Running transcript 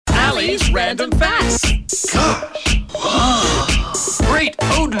Molly's Random Facts. Gosh. Great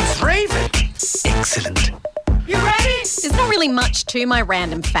Odin's Raven. Excellent. You ready? There's not really much to my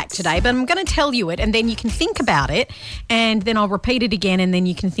random fact today, but I'm going to tell you it and then you can think about it and then I'll repeat it again and then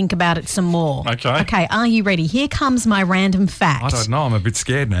you can think about it some more. Okay. Okay, are you ready? Here comes my random fact. I don't know. I'm a bit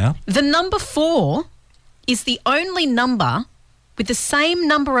scared now. The number 4 is the only number with the same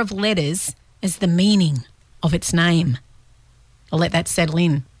number of letters as the meaning of its name. I'll let that settle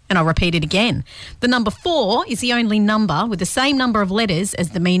in and I'll repeat it again. The number 4 is the only number with the same number of letters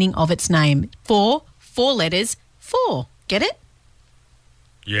as the meaning of its name. 4 letters, 4. Get it?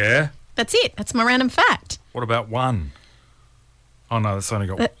 Yeah. That's it. That's my random fact. What about 1? Oh, no, that's only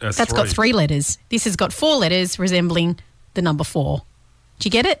got That's 3. got 3 letters. This has got 4 letters resembling the number 4. Do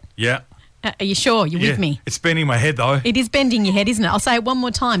you get it? Yeah. Are you sure? You're with me? It's bending my head, though. It is bending your head, isn't it? I'll say it one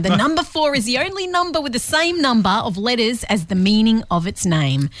more time. The number 4 is the only number with the same number of letters as the meaning of its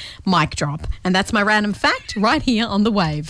name. Mic drop. And that's my random fact right here on The Wave.